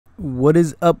What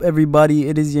is up, everybody?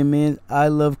 It is your man I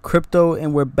Love Crypto,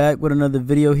 and we're back with another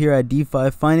video here at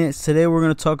DeFi Finance. Today we're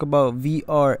going to talk about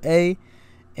VRA,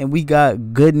 and we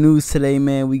got good news today,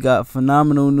 man. We got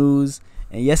phenomenal news.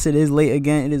 And yes, it is late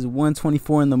again. It is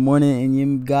 1:24 in the morning, and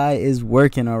your guy is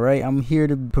working. All right, I'm here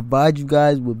to provide you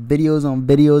guys with videos on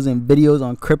videos and videos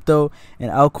on crypto and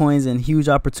altcoins and huge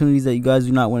opportunities that you guys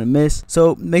do not want to miss.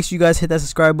 So make sure you guys hit that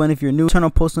subscribe button if you're new. Turn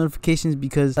on post notifications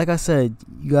because, like I said,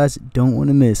 you guys don't want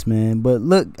to miss, man. But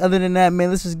look, other than that,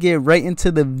 man, let's just get right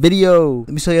into the video. Let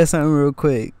me show you something real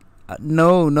quick.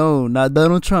 No, not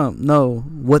Donald Trump. No,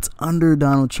 what's under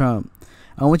Donald Trump?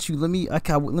 I want you. Let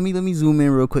me zoom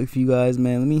in real quick for you guys,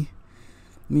 man.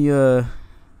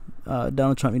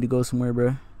 Donald Trump need to go somewhere,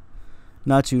 bro.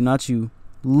 Not you.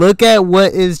 Look at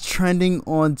what is trending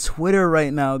on Twitter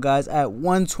right now, guys. At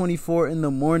 1:24 in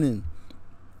the morning.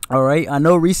 All right. I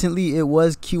know recently it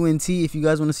was QNT. If you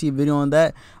guys want to see a video on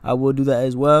that, I will do that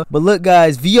as well. But look,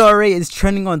 guys, VRA is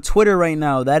trending on Twitter right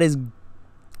now. That is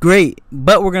great,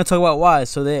 but we're gonna talk about why.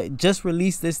 So they just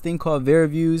released this thing called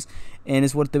VRA, and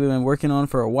it's what they've been working on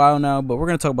for a while now, but we're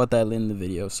gonna talk about that in the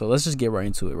video. So let's just get right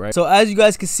into it, right? So as you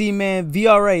guys can see, man,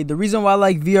 VRA, the reason why I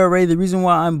like VRA, the reason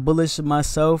why I'm bullish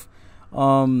myself,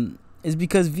 is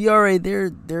because VRA,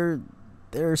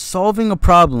 they're solving a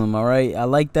problem. All right, I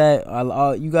like that.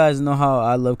 You guys know how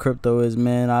I love crypto is,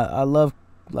 man. I love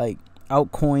like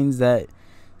altcoins that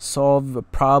solve a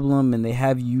problem and they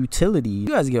have utility. You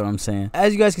guys get what I'm saying.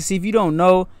 As you guys can see, if you don't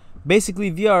know, basically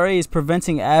VRA is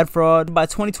preventing ad fraud. By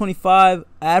 2025,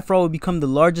 ad fraud will become the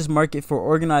largest market for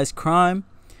organized crime,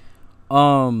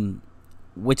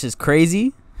 which is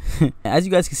crazy. As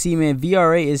you guys can see, man,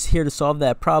 VRA is here to solve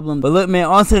that problem. But look, man,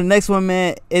 on to the next one,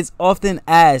 man. It's often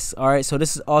asked, all right, so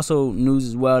this is also news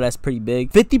as well. That's pretty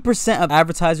big. 50% of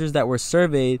advertisers that were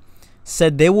surveyed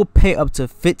said they will pay up to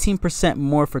 15%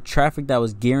 more for traffic that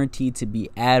was guaranteed to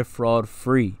be ad fraud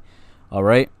free. All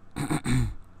right.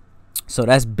 So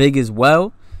that's big as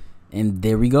well. And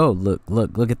there we go.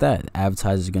 Look at that.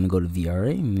 Advertisers are going to go to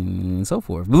VRA and so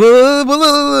forth.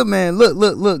 Look, man.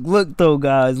 Look though,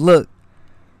 guys. Look.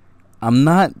 I'm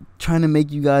not trying to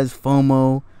make you guys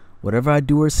FOMO. Whatever I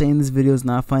do or say in this video is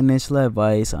not financial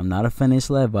advice. I'm not a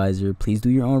financial advisor. Please do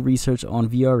your own research on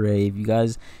VRA. If you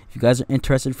guys are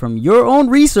interested from your own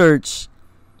research,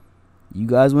 you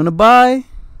guys want to buy,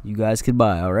 you guys could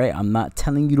buy. All right. I'm not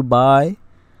telling you to buy.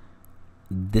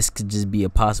 This could just be a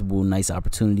possible nice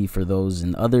opportunity for those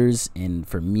and others, and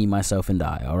for me, myself, and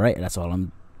I. All right. That's all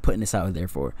I'm putting this out there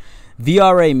for.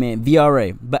 VRA, man.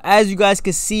 VRA. But as you guys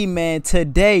can see, man,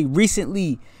 today,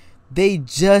 recently, they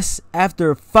just,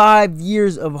 after 5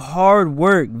 years of hard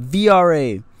work,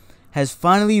 VRA has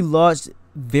finally launched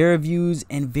VRA,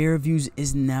 and VRA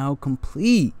is now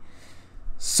complete.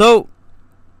 So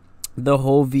the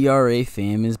whole VRA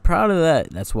fam is proud of that.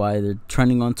 That's why they're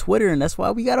trending on Twitter, and that's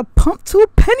why we gotta pump to a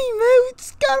penny, man. We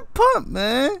just gotta pump,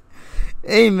 man.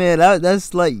 Hey, man,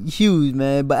 that's like huge,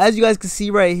 man. But as you guys can see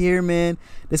right here, man,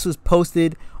 this was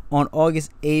posted on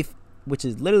August 8th. Which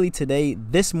is literally today,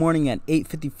 this morning at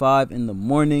 8:55 in the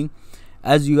morning.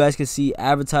 As you guys can see,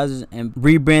 advertisers and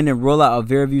rebrand and rollout of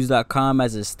VRA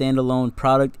as a standalone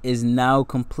product is now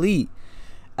complete.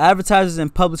 Advertisers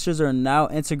and publishers are now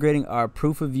integrating our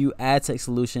proof of view ad tech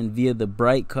solution via the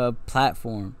Microcap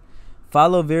platform.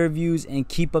 Follow VRA and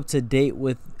keep up to date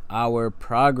with our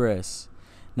progress.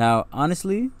 Now,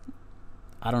 honestly,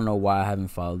 I don't know why I haven't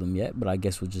followed them yet, but I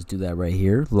guess we'll just do that right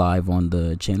here live on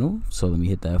the channel. So let me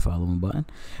hit that following button.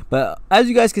 But as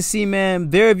you guys can see,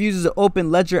 man, VRA is an open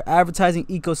ledger advertising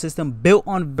ecosystem built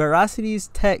on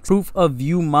Veracity's text proof of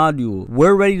view module.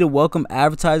 We're ready to welcome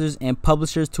advertisers and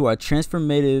publishers to our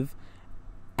transformative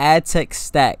ad tech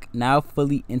stack, now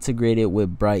fully integrated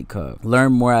with Microcap.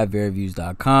 Learn more at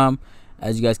VRA.com.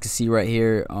 As you guys can see right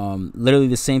here, literally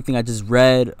the same thing I just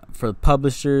read for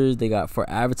publishers. They got for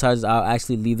advertisers. I'll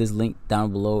actually leave this link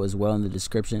down below as well in the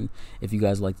description if you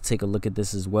guys would like to take a look at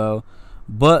this as well.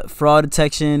 But fraud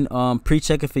detection,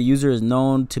 pre-check if a user is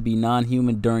known to be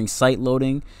non-human during site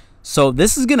loading. So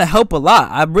this is going to help a lot.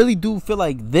 I really do feel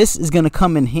like this is going to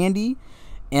come in handy.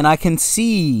 And I can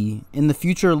see in the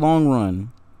future long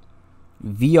run,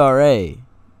 VRA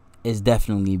is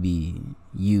definitely be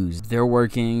used. They're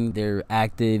working, they're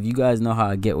active. You guys know how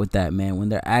I get with that, man. When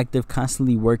they're active,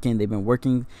 constantly working, they've been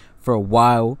working for a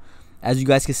while. As you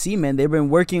guys can see, man, they've been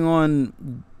working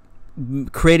on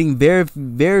creating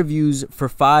VRA for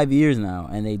 5 years now,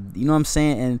 and they, you know what I'm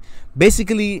saying. And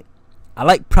basically, I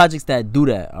like projects that do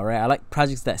that. All right, I like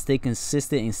projects that stay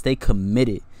consistent and stay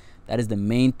committed. That is the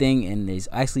main thing, and they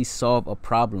actually solve a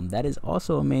problem. That is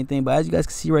also a main thing. But as you guys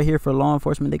can see right here, for law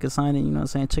enforcement, they can sign in. You know what I'm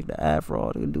saying? Check the ad for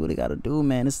all. They can do what they gotta do,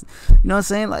 man. It's, you know what I'm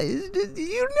saying? Like, you know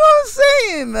what I'm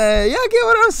saying, man? Y'all get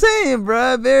what I'm saying,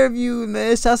 bro? Fairview,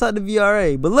 man. Shouts out to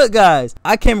VRA. But look, guys,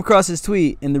 I came across this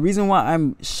tweet, and the reason why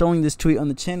I'm showing this tweet on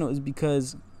the channel is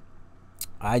because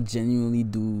I genuinely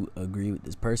do agree with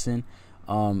this person.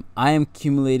 I am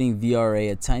accumulating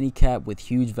VRA, a tiny cap with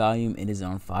huge volume. It is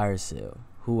on fire sale.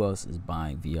 Who else is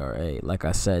buying VRA? Like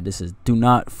I said, this is, do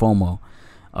not FOMO.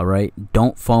 All right,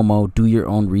 don't FOMO. Do your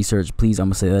own research, please. I'm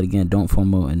gonna say that again. Don't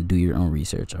FOMO and do your own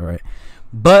research. All right.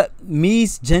 But me,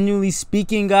 genuinely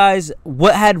speaking, guys,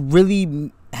 what had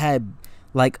really had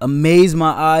like amazed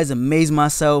my eyes, amazed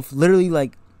myself, literally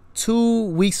like 2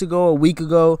 weeks ago, a week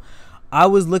ago, I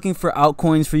was looking for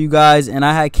altcoins for you guys, and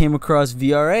I had came across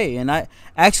VRA, and I've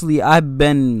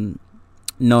been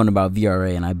known about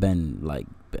VRA, and I've been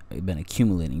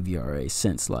accumulating VRA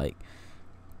since, like,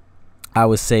 I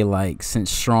would say, like,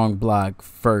 since Strong Block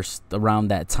first, around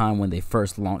that time when they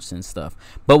first launched and stuff.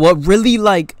 But what really,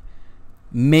 like,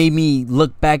 made me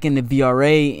look back into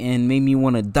VRA and made me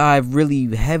want to dive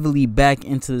really heavily back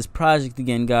into this project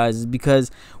again, guys, is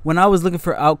because when I was looking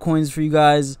for altcoins for you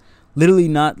guys, literally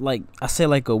not like I say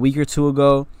like a week or two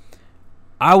ago,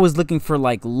 I was looking for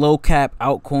like low cap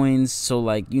altcoins, so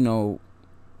like, you know,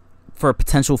 for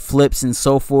potential flips and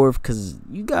so forth, because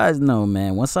you guys know,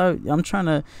 man, once I'm trying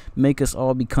to make us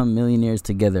all become millionaires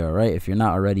together. All right, if you're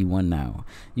not already one now,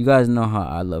 you guys know how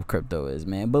I love crypto is,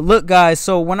 man. But look, guys,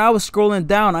 so when I was scrolling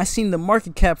down, I seen the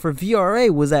market cap for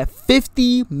VRA was at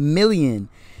 50 million,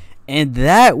 and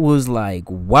that was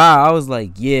like, wow. I was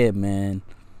like, yeah, man,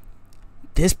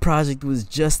 this project was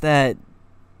just at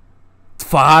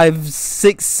 5,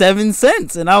 6, 7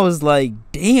 cents, and I was like,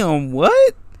 damn,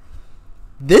 what?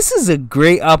 This is a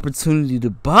great opportunity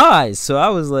to buy. So I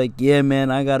was like, yeah,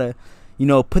 man, I gotta, you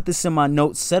know, put this in my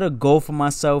notes, set a goal for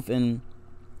myself, and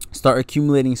start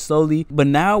accumulating slowly. But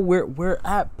now we're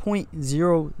at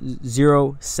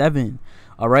 0.007,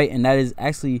 all right, and that is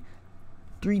actually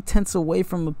 3/10 away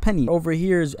from a penny. Over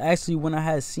here is actually when I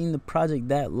had seen the project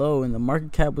that low, and the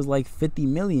market cap was like 50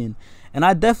 million. And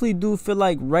I definitely do feel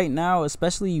like right now,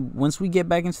 especially once we get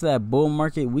back into that bull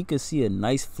market, we could see a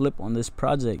nice flip on this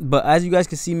project. But as you guys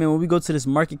can see, man, when we go to this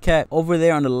market cap over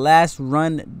there on the last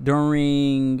run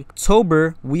during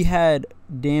October, we had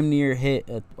damn near hit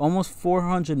a almost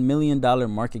 $400 million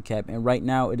market cap, and right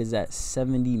now it is at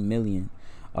 70 million.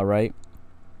 All right,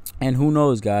 and who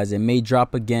knows, guys, it may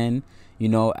drop again. You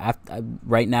know,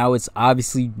 right now it's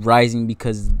obviously rising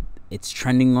because it's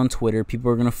trending on Twitter. People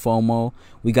are gonna FOMO.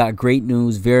 We got great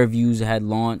news. VeraViews had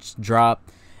launched, dropped,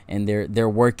 and they're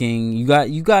working. You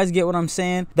guys get what I'm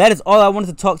saying? That is all I wanted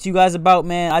to talk to you guys about,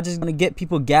 man. I just want to get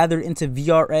people gathered into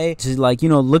VRA. Just like, you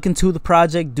know, look into the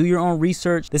project, do your own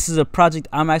research. This is a project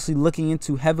I'm actually looking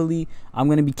into heavily. I'm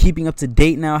going to be keeping up to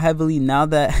date now heavily, now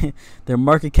that their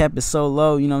market cap is so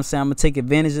low. You know what I'm saying? I'm going to take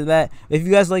advantage of that. If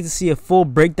you guys like to see a full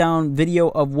breakdown video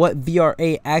of what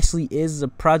VRA actually is as a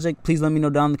project, please let me know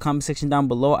down in the comment section down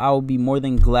below. I will be more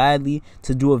than gladly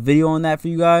to do a video on that for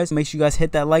you guys. Make sure you guys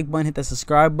hit that like button, hit that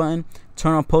subscribe button,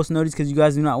 turn on post notifications, because you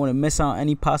guys do not want to miss out on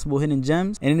any possible hidden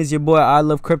gems. And it is your boy, I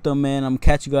Love Crypto, man. I'm gonna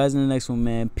catch you guys in the next one,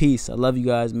 man. Peace. I love you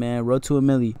guys, man. Road to a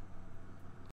milli.